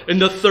poor in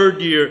the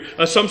third year.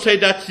 Some say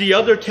that's the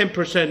other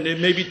 10%,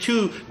 maybe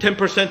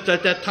 10%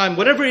 at that time.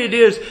 Whatever it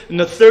is, in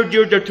the third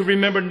year, they're to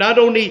remember not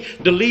only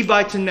the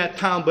Levites in that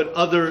town, but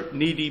other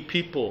needy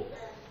people.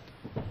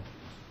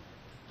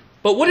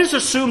 But what is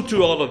assumed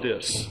through all of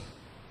this?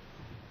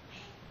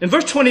 In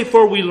verse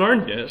 24, we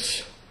learn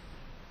this.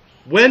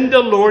 When the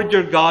Lord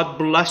your God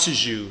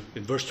blesses you,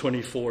 in verse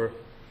 24,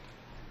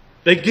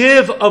 they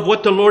give of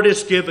what the Lord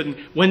has given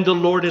when the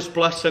Lord has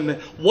blessed them.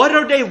 What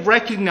are they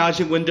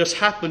recognizing when this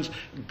happens?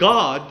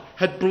 God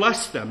had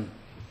blessed them.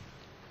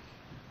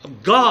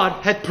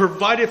 God had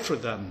provided for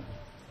them.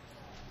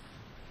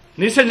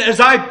 And he said,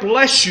 as I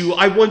bless you,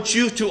 I want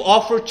you to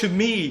offer to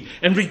me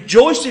and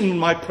rejoice in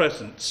my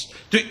presence,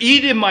 to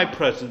eat in my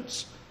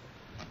presence.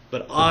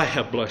 But I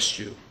have blessed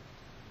you.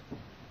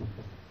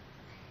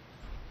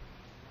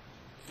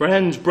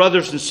 Friends,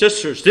 brothers and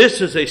sisters, this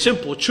is a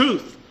simple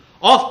truth,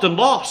 often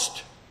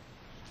lost.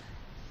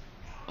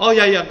 Oh,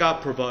 yeah,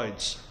 God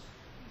provides.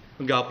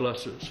 And God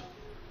blesses.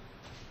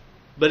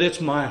 But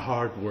it's my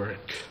hard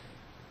work.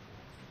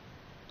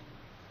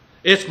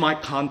 It's my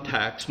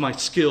contacts, my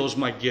skills,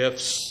 my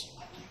gifts.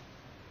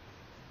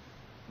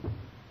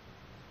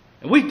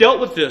 And we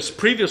dealt with this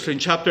previously in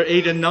chapter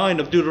 8 and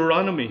 9 of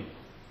Deuteronomy.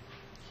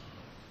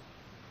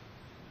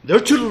 They're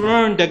to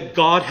learn that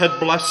God had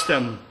blessed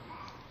them.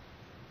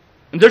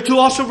 And they're to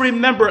also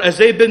remember, as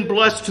they've been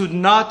blessed, to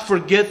not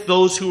forget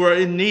those who are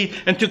in need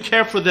and to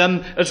care for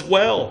them as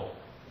well.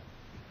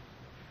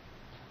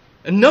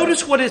 And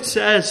notice what it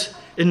says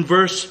in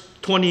verse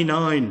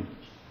 29.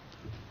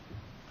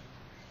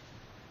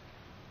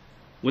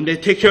 When they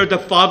take care of the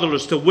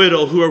fatherless, the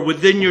widow who are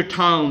within your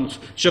towns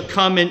shall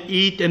come and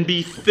eat and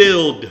be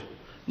filled.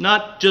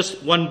 Not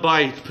just one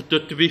bite, but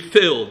to be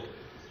filled.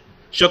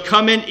 Shall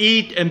come and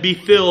eat and be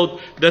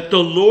filled, that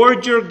the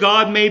Lord your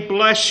God may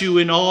bless you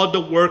in all the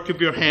work of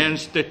your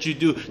hands that you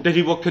do, that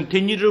he will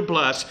continue to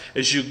bless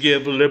as you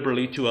give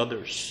liberally to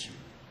others.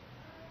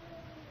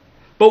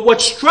 But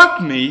what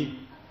struck me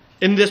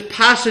in this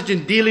passage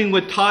in dealing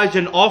with tithes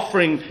and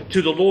offering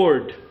to the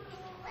Lord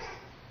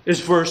is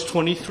verse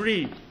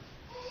 23.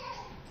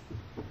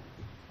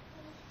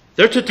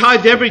 They're to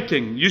tithe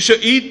everything. You shall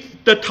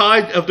eat the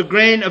tithe of the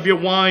grain of your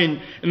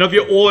wine and of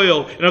your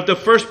oil and of the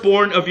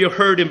firstborn of your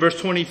herd, in verse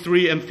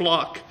 23, and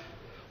flock.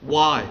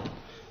 Why?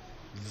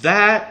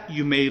 That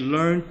you may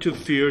learn to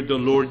fear the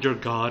Lord your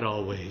God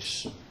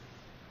always.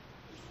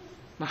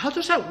 Now, how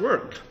does that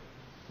work?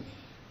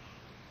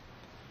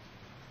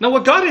 Now,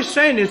 what God is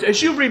saying is,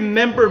 as you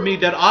remember me,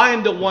 that I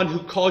am the one who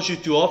calls you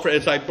to offer,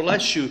 as I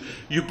bless you,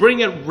 you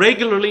bring it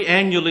regularly,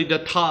 annually, the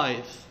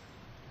tithe.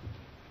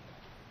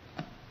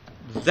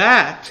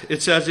 That,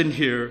 it says in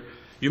here,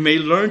 you may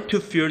learn to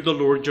fear the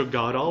Lord your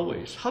God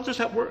always. How does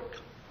that work?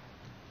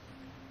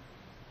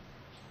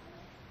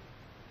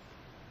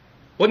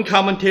 One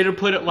commentator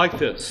put it like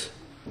this.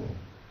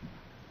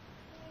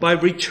 By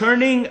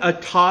returning a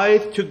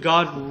tithe to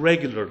God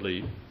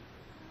regularly,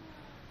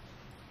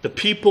 the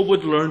people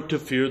would learn to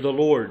fear the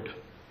Lord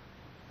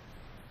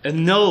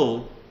and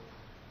know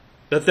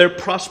that their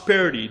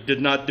prosperity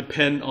did not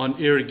depend on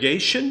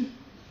irrigation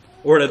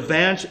or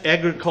advanced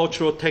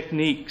agricultural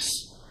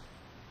techniques,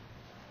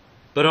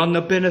 but on the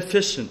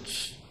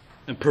beneficence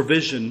and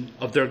provision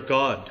of their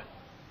God.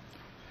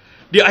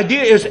 The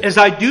idea is, as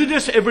I do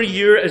this every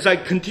year, as I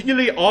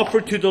continually offer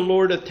to the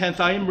Lord a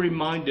tenth, I am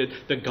reminded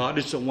that God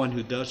is the one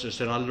who does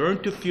this. And I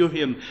learn to fear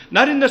him,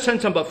 not in the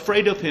sense I'm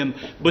afraid of him,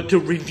 but to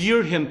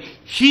revere him.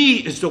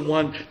 He is the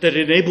one that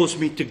enables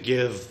me to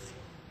give.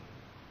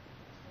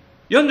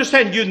 You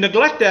understand, you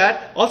neglect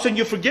that, all of a sudden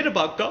you forget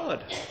about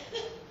God.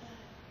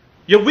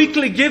 Your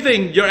weekly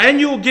giving, your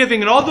annual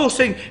giving, and all those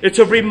things, it's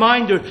a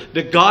reminder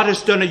that God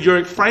has done it.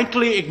 You're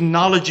frankly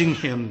acknowledging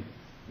him.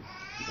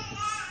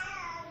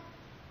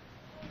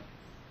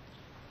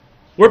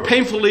 We're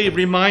painfully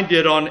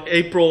reminded on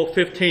April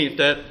 15th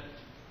that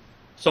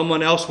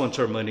someone else wants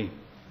our money.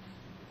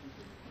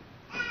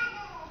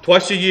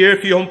 Twice a year,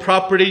 if you own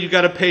property, you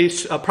got to pay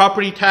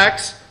property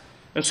tax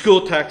and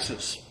school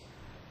taxes.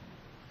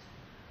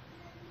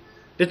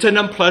 It's an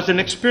unpleasant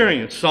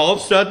experience. So all of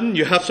a sudden,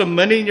 you have some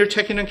money in your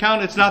checking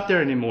account, it's not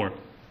there anymore.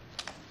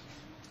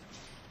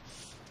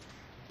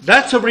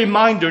 That's a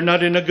reminder,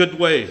 not in a good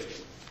way.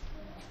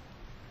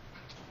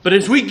 But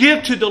as we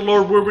give to the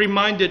Lord, we're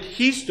reminded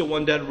he's the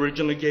one that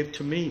originally gave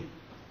to me.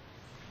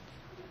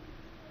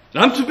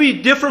 And I'm to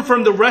be different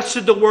from the rest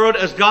of the world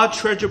as God's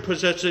treasure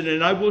possession,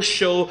 and I will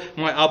show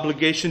my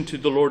obligation to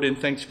the Lord in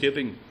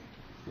thanksgiving.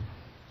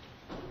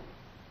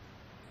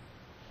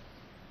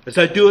 As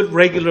I do it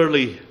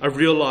regularly, I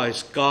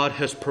realize God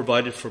has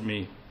provided for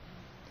me.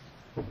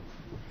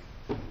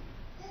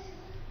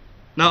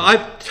 Now,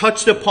 I've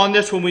touched upon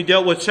this when we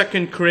dealt with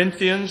 2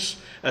 Corinthians,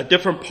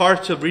 different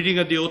parts of reading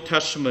of the Old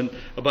Testament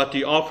about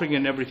the offering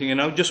and everything.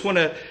 And I just want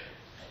to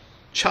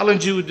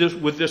challenge you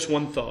with this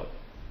one thought.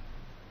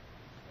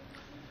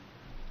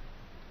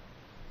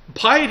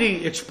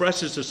 Piety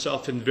expresses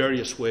itself in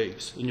various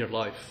ways in your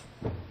life.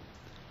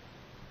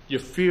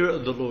 Your fear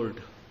of the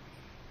Lord.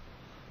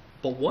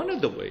 But one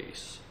of the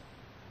ways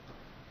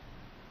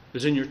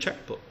is in your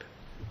checkbook.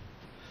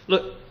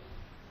 Look,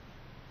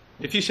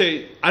 if you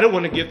say, I don't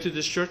want to give to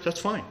this church, that's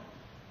fine.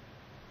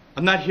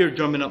 I'm not here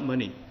drumming up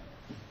money.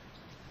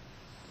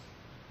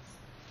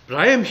 But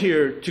I am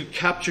here to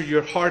capture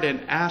your heart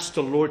and ask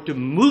the Lord to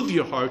move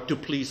your heart to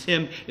please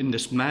Him in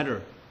this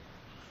matter.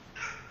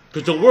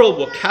 Because the world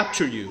will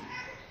capture you.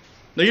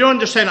 Now you don't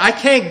understand, I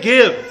can't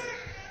give.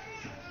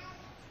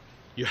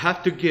 You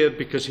have to give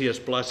because He has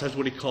blessed. That's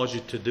what He calls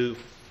you to do.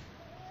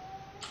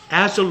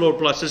 As the Lord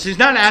blesses. He's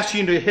not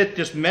asking you to hit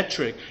this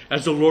metric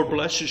as the Lord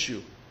blesses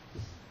you.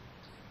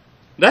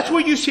 That's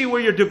where you see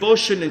where your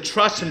devotion and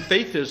trust and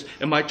faith is.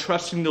 Am I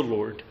trusting the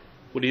Lord,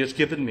 what He has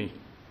given me?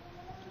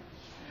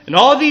 And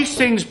all these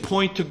things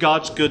point to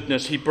God's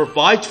goodness. He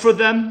provides for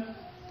them.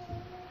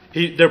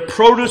 Their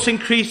produce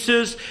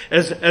increases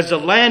as the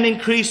land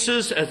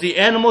increases, as the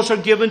animals are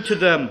given to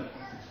them.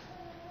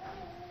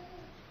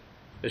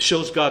 It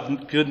shows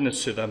God's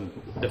goodness to them.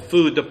 The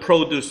food, the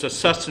produce, the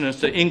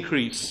sustenance, the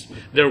increase,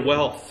 their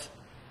wealth.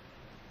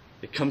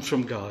 It comes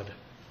from God.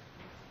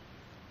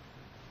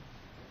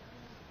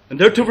 And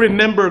they're to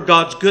remember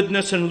God's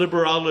goodness and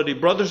liberality.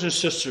 Brothers and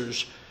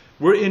sisters,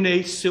 we're in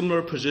a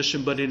similar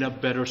position, but in a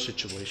better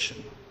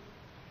situation.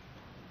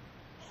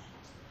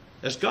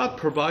 As God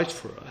provides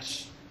for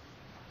us,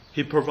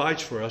 He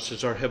provides for us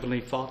as our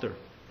Heavenly Father.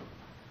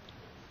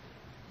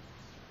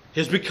 He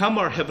has become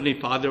our Heavenly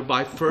Father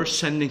by first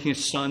sending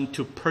His Son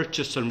to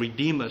purchase and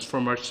redeem us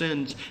from our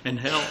sins and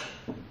hell.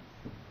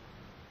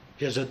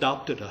 He has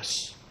adopted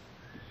us,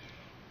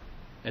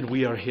 and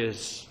we are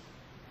His.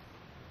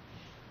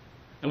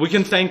 And we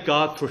can thank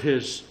God for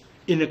His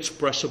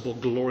inexpressible,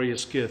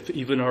 glorious gift,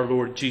 even our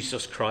Lord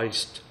Jesus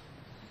Christ.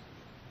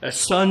 As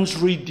sons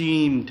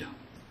redeemed,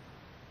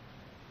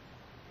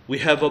 we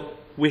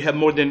have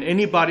more than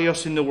anybody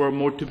else in the world,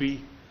 more to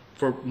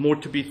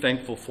be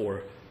thankful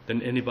for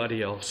than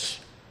anybody else.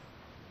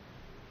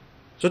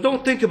 So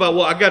don't think about,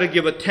 well, I got to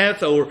give a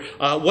tenth, or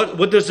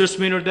what does this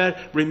mean or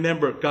that?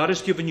 Remember, God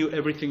has given you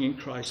everything in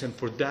Christ, and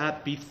for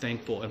that be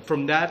thankful. And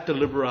from that, the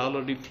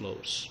liberality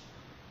flows.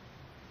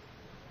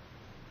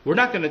 We're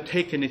not going to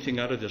take anything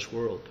out of this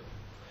world.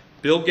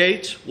 Bill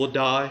Gates will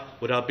die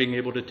without being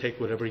able to take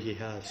whatever he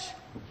has.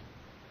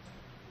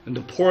 And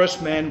the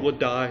poorest man will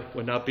die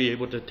will not be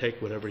able to take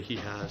whatever he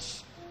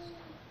has.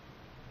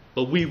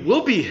 But we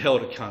will be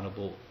held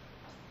accountable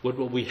with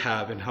what we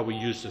have and how we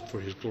use it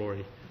for His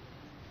glory.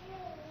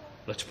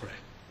 Let's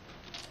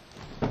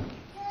pray.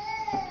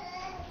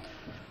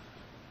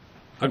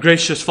 Our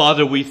gracious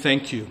Father, we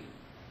thank You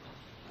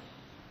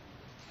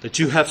that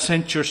You have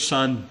sent Your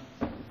Son,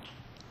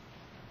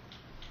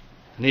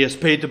 and He has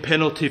paid the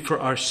penalty for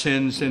our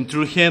sins, and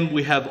through Him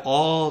we have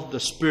all the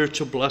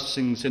spiritual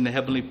blessings in the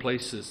heavenly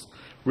places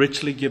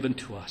richly given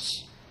to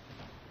us.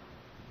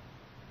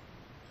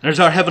 As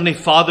our Heavenly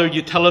Father,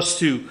 You tell us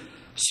to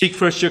seek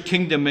first Your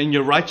kingdom and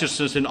Your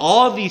righteousness, and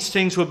all these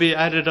things will be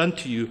added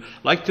unto you,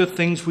 like the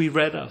things we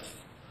read of.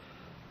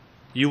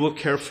 You will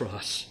care for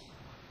us.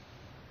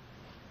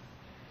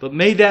 But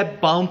may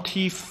that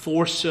bounty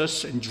force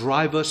us and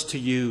drive us to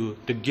You,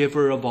 the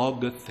giver of all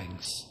good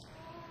things,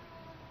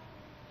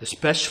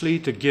 especially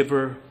the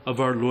giver of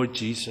our Lord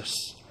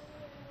Jesus,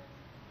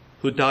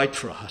 who died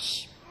for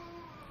us.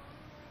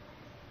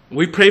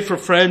 We pray for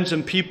friends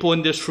and people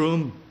in this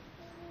room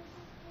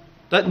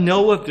that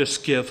know of this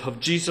gift of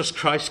Jesus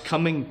Christ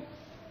coming,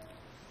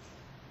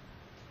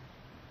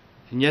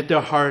 and yet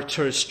their hearts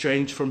are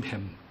estranged from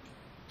Him.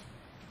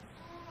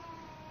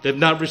 They've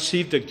not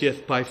received the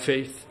gift by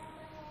faith.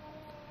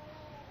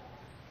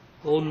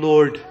 Oh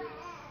Lord,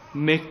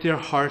 make their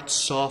hearts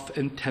soft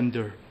and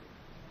tender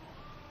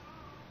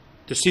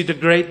to see the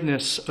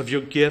greatness of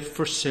Your gift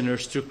for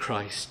sinners through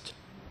Christ,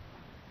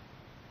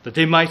 that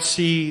they might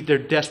see their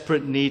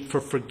desperate need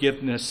for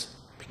forgiveness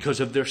because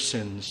of their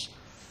sins,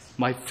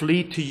 might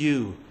flee to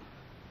You,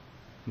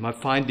 might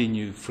find in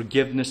You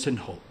forgiveness and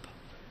hope.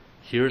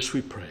 Hear us,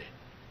 we pray.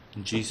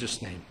 In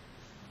Jesus' name,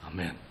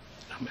 amen.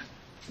 Amen.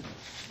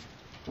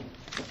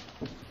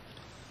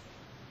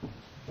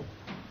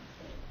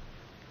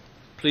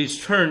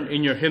 Please turn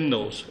in your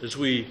hymnals as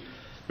we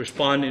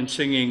respond in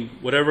singing,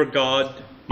 Whatever God